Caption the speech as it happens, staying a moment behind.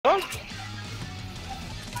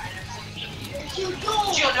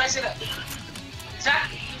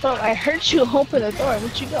Bro, I heard you open the door.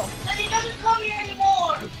 Where'd you go? He doesn't come here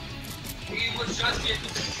anymore.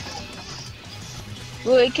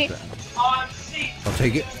 Wait, kick. I'll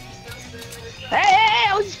take it. Hey,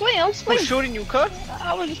 I was just playing. Who's shooting you, cut?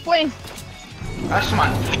 I was just playing. That's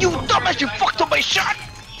mine. You dumbass, you fucked up my shot!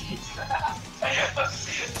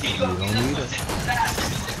 You don't need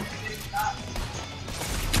it.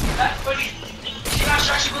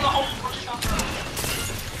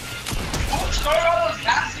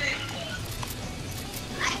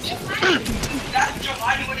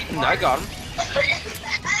 I got him.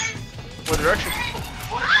 What direction?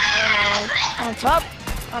 On top?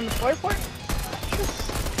 On the floor port?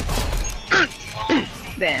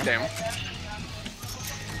 Damn. Damn.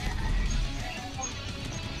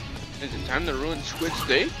 Is it time to ruin Squid's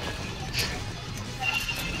day?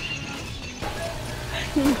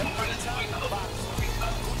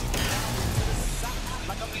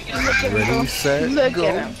 Ready, set, Look go.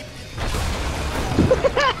 at him.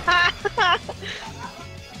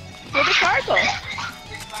 Where'd the car go?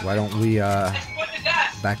 Why don't we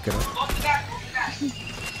back it up?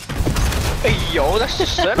 Hey yo, that's the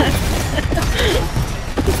center.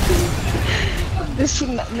 This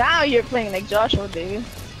now you're playing like Joshua, dude.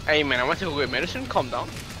 Hey man, I went to go get medicine. Calm down.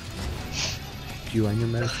 You and your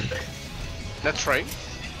medicine. That's right.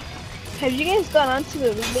 Have you guys gone onto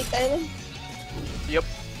the Lake Island? Yep.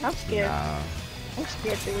 I'm scared. Nah, I'm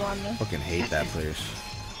scared to go on there. fucking hate that place.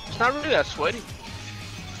 It's not really that sweaty.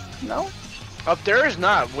 No? Up there is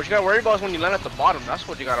not. What you gotta worry about is when you land at the bottom. That's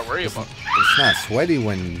what you gotta worry about. It's not sweaty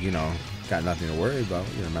when, you know, got nothing to worry about.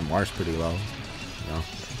 You know, my Mars pretty low. You know.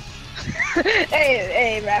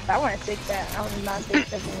 hey, Raph, I want to take that. I would not take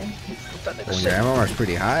that one. When your MMR's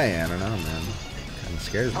pretty high, I don't know, man. Kinda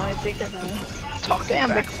scares I me. want to take that one. Talking Damn,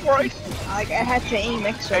 back. Like, I had to aim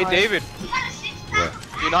extra Hey hard. David, What?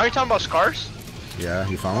 you know how you're talking about scars? Yeah,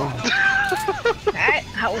 you found one?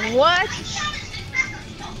 What?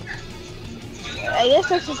 I guess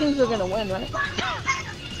that's the things we're gonna win, right?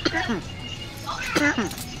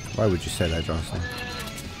 Why would you say that, Johnson?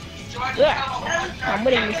 Yeah, I'm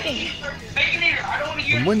winning this game.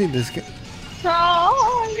 I'm winning this game.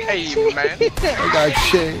 Oh, Hey man. I got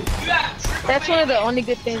shit. that's one of the only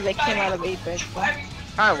good things that came out of Apex. Bro.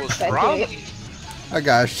 I was That's wrong. it. I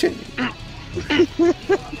got shit.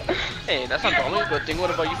 Hey, that's not the only good thing. What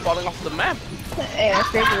about you falling off the map? Hey, that's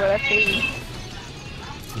crazy, bro. That's crazy.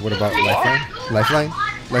 What about lifeline? Lifeline?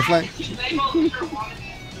 Lifeline?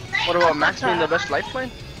 What about Max being the best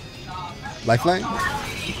lifeline? Lifeline?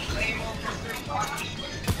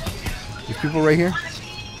 There's people right here.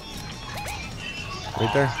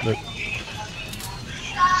 Right there. Look.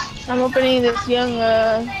 I'm opening this young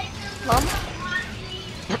mom.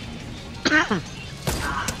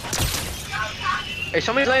 Hey,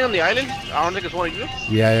 somebody's laying on the island. I don't think it's one of you.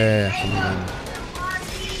 Yeah.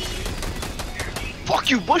 Fuck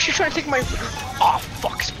you, Bush. You're trying to take my. Oh,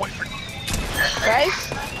 fuck his boyfriend.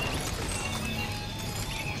 Guys,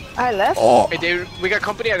 I left. Oh, Hey, David, we got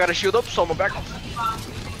company. I got a shield up, so I'm back.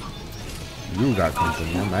 you got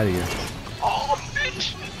company. I'm out of here. Oh,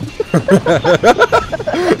 bitch.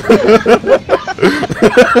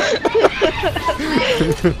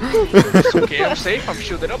 It's okay, I'm safe. I'm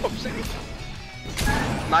shielded up. I'm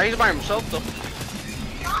safe. Nah, he's by himself though.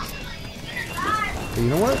 Hey, you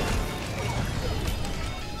know what?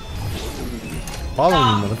 Follow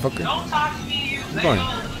me, motherfucker. Keep going.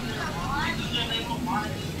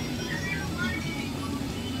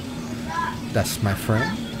 That's my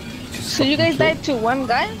friend. So you guys died to one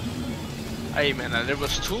guy? Hey man, there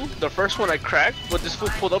was two. The first one I cracked, but this fool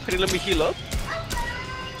pulled up and he let me heal up.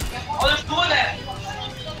 Oh, there's two of them.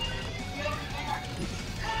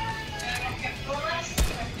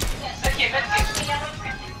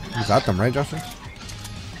 You got them, right, Justin?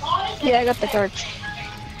 Yeah, I got the cards.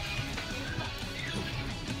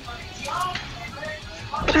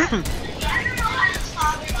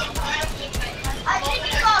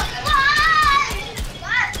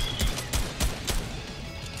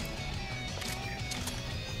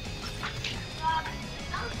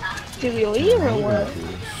 Do we leave or what?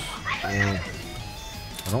 I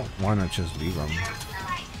don't want to just leave them.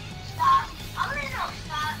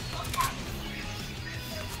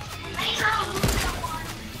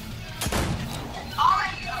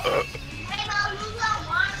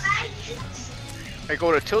 I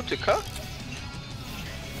go to tilt to cut.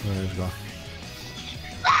 Let's go.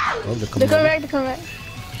 Oh, They come back, they come back.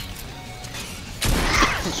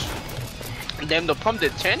 Damn, the pump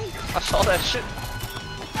did 10? I saw that shit.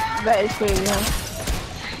 That is crazy, huh?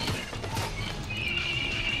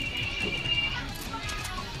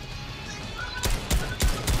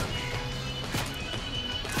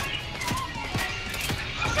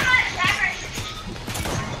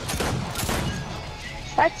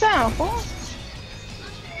 down, fool.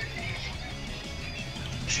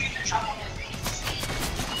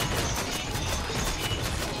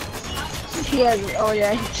 He has. Oh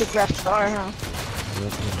yeah, he took left star, huh?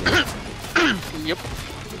 Yep.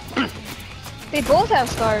 They both have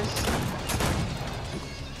scars.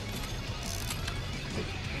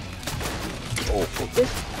 Oh,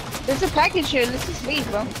 There's a package here. Let's just leave,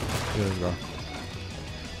 bro. there we go.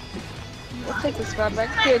 We'll take the scar back.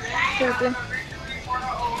 Here, here. Go, go,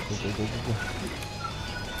 go, go.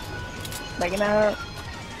 Backing out.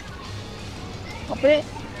 Open it.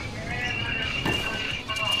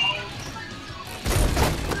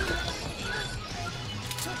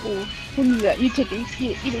 Oh, who needs that? You take it.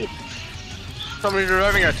 You eat it. Somebody's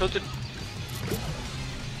reviving. I tilted.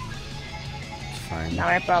 It's fine. Not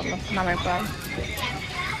my problem. Not my problem.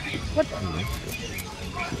 What the?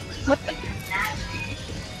 What the?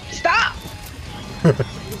 Stop!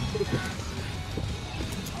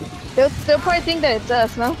 They'll probably think that it's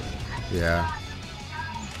us, no? Yeah.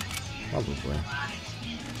 Probably.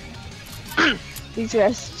 These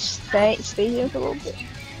guys stay here for a little bit.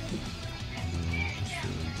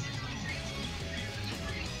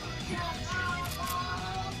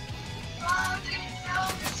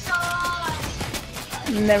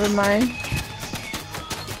 Never mind.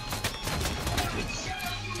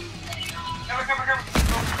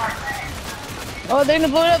 Oh, they're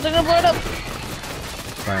gonna blow it up, they're gonna blow it up.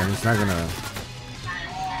 Fine, it's not gonna.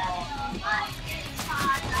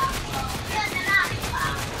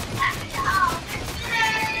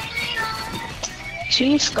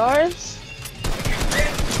 Cheese scars?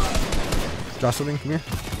 Jocelyn, come here.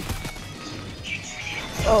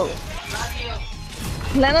 Oh.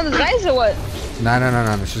 Land on the guys or what? No,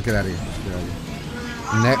 let's just get out of here. Just get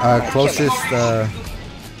out of here. Closest, oh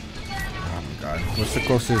my god. What's the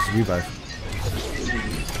closest revive?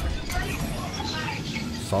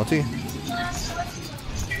 Salty?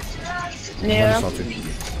 Yeah. What is salty?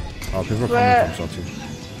 Oh, people are coming from salty.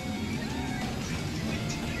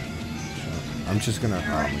 So, I'm just gonna, oh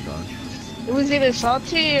my god. It was either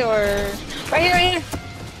salty or... Right here, right here!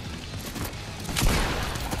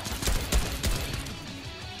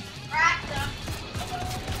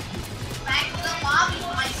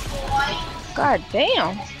 God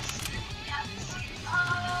damn!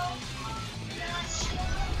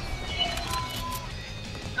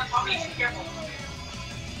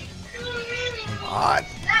 God.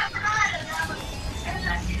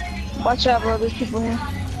 Watch out, bro. There's people here.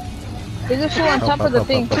 There's a fool on top of the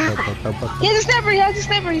thing. He has a sniper. He has a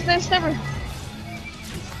sniper. He's a sniper.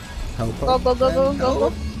 Go, go, go, go, go,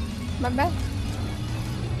 go. My bad.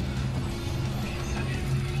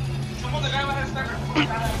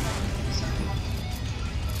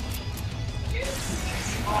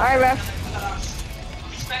 Alright, ref.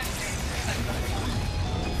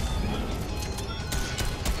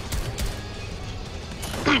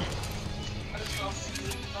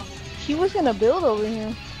 He was gonna build over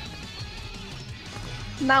here.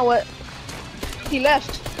 Now what? He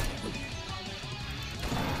left.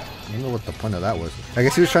 I don't know what the point of that was. I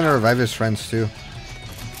guess he was trying to revive his friends too.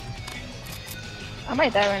 I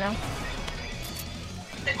might die right now.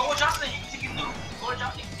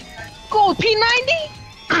 Gold P90?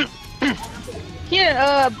 Here,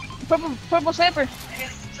 purple sniper.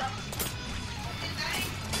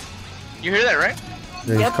 You hear that, right?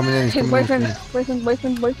 Yeah, he's coming in, he's His coming boyfriend, in.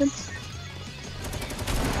 boyfriend.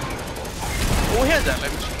 Who has that?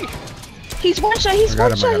 Let me see. He's one shot, he's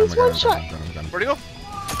one shot, he's one shot. Where'd he go?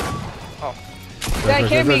 Oh. Gotta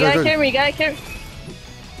carry me, gotta carry me, gotta carry me.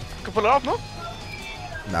 Can pull it off, no?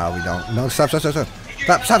 No, we don't. No, stop. Stop.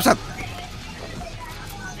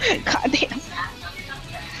 God damn.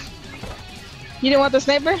 You didn't want the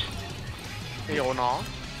sniper? Yo, no.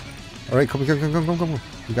 Alright, come. We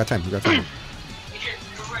got time.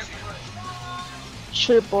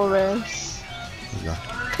 Triple res. There we go.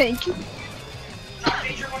 Thank you.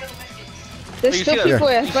 There's You still see that? people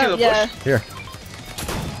You at see front, the yeah. bush? Here.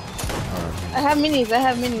 I have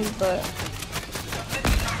minis, but...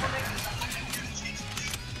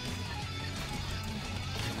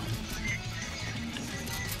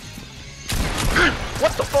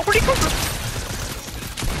 What the fuck? Where'd he come from?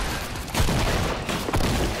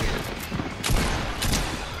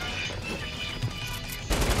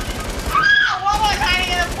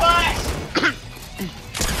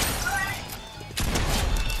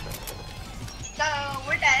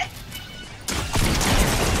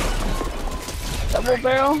 Double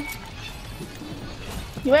barrel.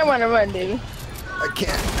 You might want to run, baby. I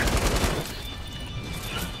can't.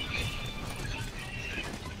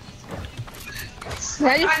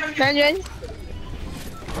 Ready?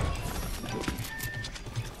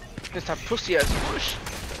 It's that pussy ass bush.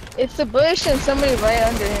 It's the bush and somebody right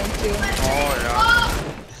under him too. Oh yeah.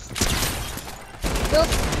 Still,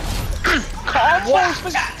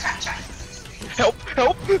 Help!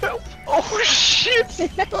 Help! Help! Oh shit!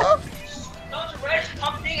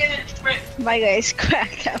 my guy's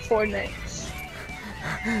cracked at Fortnite.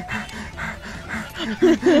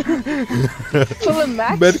 Full of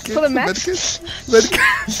max? Medkits, Full of max?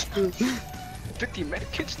 medkits. 50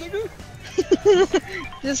 medkits, nigga.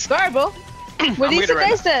 The scar, bro. Were I'm these the with it right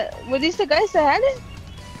guys that had it?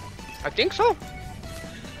 I think so.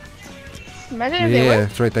 Imagine if they Yeah, were.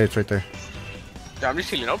 it's right there. It's right there. Yeah, I'm just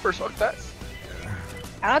healing up first. Fuck that.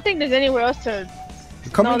 I don't think there's anywhere else to.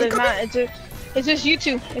 Come No, in, there's come not. It's just you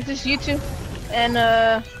two. It's just you two. And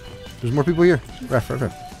There's more people here. Ref.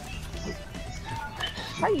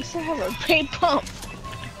 how you still have a great pump?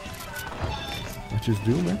 What just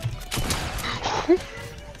do, man?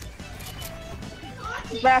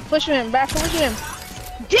 Back push him. Back push him.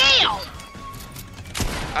 Damn!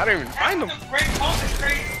 I don't even find them.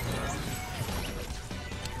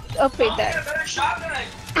 Upgrade that.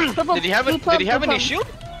 Purple, Did he have blue it? pump, Did he have blue any pump. shield?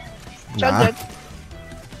 Jug Nah. jug.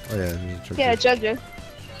 Oh yeah, there's a truck Yeah, here. jug jug.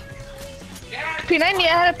 P90. I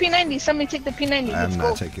had a P90. Somebody take the P90. I'm Let's not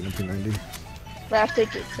go. taking a P90. Raph,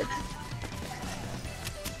 take it.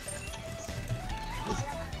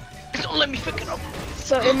 Don't let me pick it up.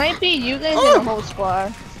 So it might be you guys in the whole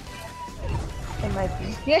squad. It might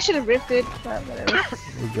be. Yeah, I should have ripped it, but whatever.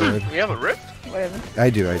 We're good. We have a rip? Whatever. I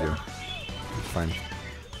do. It's fine.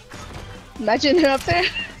 Imagine they're up there.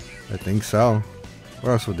 I think so.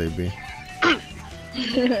 Where else would they be?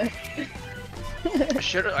 I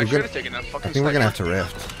should have taken that fucking I think we're gonna have sniper. to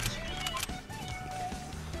rift.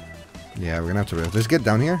 Yeah, we're gonna have to rift. Let's get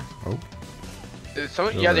down here. Oh,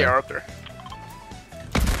 Yeah, they are up there.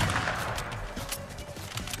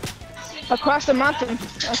 Across the mountain.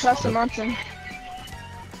 Across the mountain.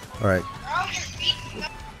 all right.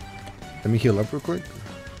 Let me heal up real quick.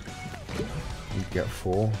 Get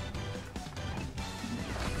full.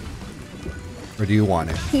 Or do you want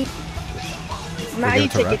it? Nah, give you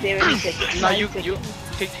it to take Raph? it, David. You take it. Now Nah, you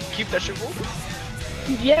take keep that shit full.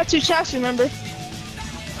 it. You have 2 shots, remember?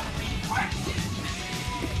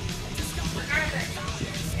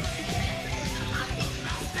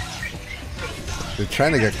 They're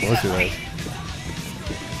trying to get closer, right?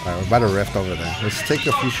 Alright, we're about to rift over there. Let's take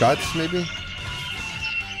a few shots, maybe?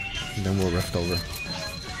 And then we'll rift over.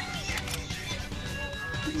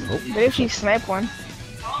 Oh, But if you snipe one.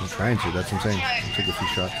 I'm trying to, that's what I'm saying. I'll take a few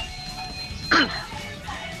shots.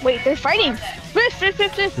 Wait, they're fighting. Rift. Here,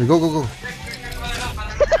 go.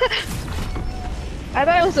 I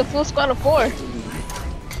thought it was a full squad of 4.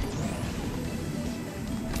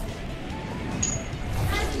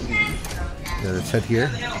 Yeah, let's head here.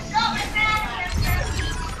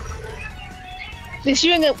 This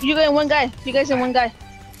you and one guy. You guys and one guy.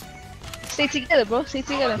 Stay together, bro. Stay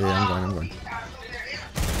together. Yeah, I'm going. He's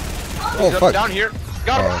Oh, up fuck. down here.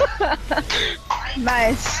 Got him.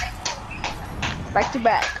 Nice. Back to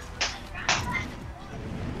back.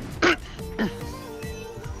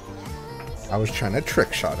 I was trying to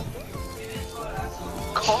trick shot him.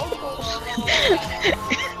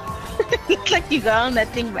 It's like you got on that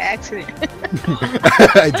thing by accident.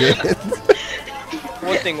 I did.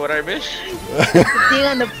 One thing what I miss. Thing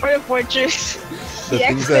on the Porta Fortress. The He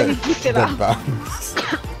things accidentally picked it that off. bounce.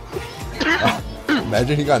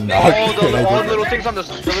 Imagine he got knocked. All and I the did little things on the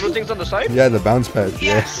little things on the side. Yeah, the bounce pads.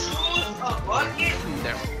 Yes.